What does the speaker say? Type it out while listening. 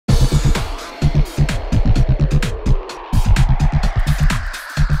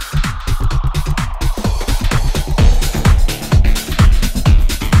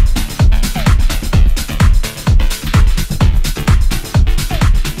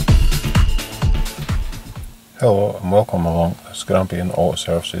Hello and welcome along this Grampian Auto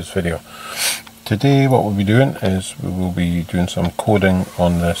Services video. Today what we'll be doing is we will be doing some coding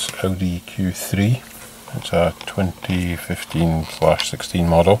on this Audi Q3. It's a 2015/16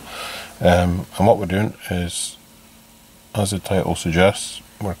 model, and what we're doing is, as the title suggests,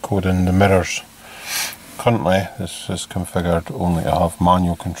 we're coding the mirrors. Currently this is configured only to have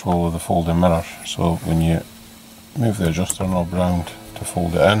manual control of the folding mirrors, so when you move the adjuster knob round to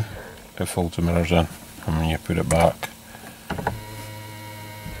fold it in, it folds the mirrors in, and when you put it back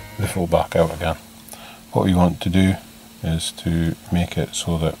they fold back out again. What we want to do is to make it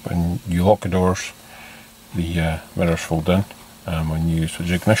so that when you lock the doors the mirrors fold in, and when you switch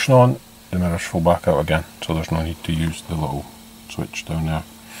ignition on the mirrors fold back out again, so there's no need to use the little switch down there.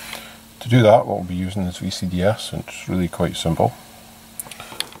 To do that, what we'll be using is VCDS, and it's really quite simple.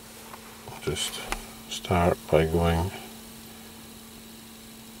 We'll just start by going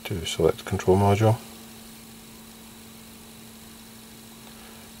to select control module,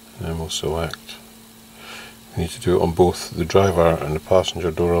 and then we'll select, we need to do it on both the driver and the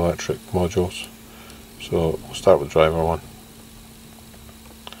passenger door electric modules, so we'll start with driver one.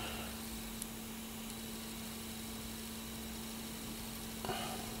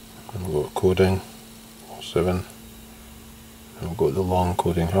 And we'll go to coding 7, and we'll go to the long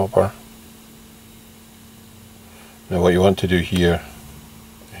coding helper. Now what you want to do here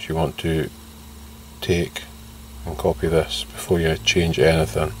is you want to take and copy this before you change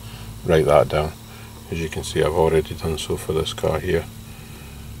anything. Write that down. As you can see, I've already done so for this car here.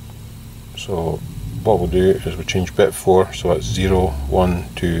 So what we'll do is we'll change bit 4, so it's 0, 1,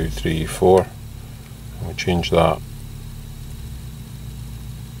 2, 3, 4, and we'll change that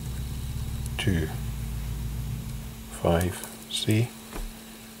to 5C.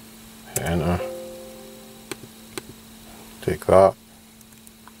 Hit enter. Take that,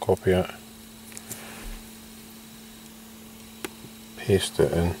 copy it, paste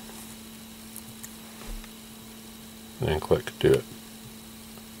it in, and then click do it.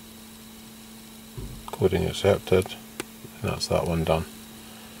 Coding accepted, and that's that one done.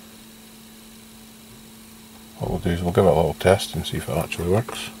 What we'll do is we'll give it a little test and see if it actually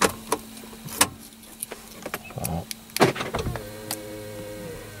works. So,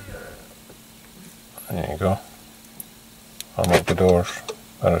 there you go. Unlock the doors,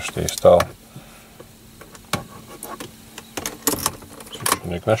 mirrors stay still. Switch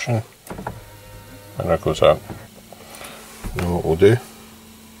on ignition, and there goes out. Now what we'll do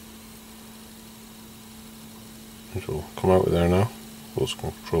is we'll come out of there now, close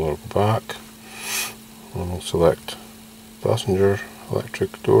controller back, and we'll select passenger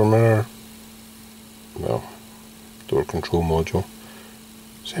electric door mirror, well, door control module.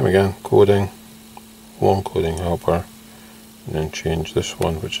 Same again, coding, long coding helper, and then change this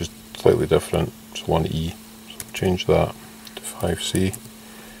one, which is slightly different, it's 1E, so change that to 5C.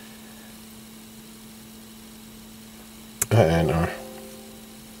 Hit enter,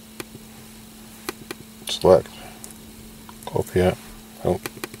 select, copy it,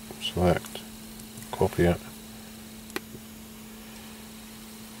 select, copy it,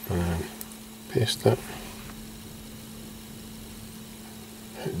 and then paste it,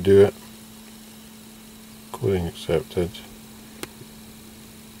 hit do it, coding accepted,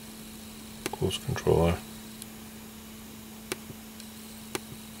 close controller,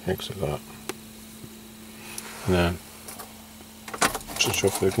 exit that, and then switch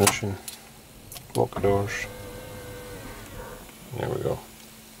off the ignition, lock the doors, there we go,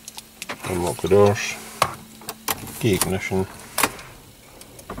 unlock the doors, key ignition,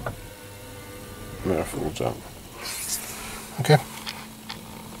 mirror folds up. Okay,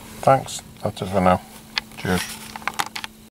 thanks, that's it for now, cheers.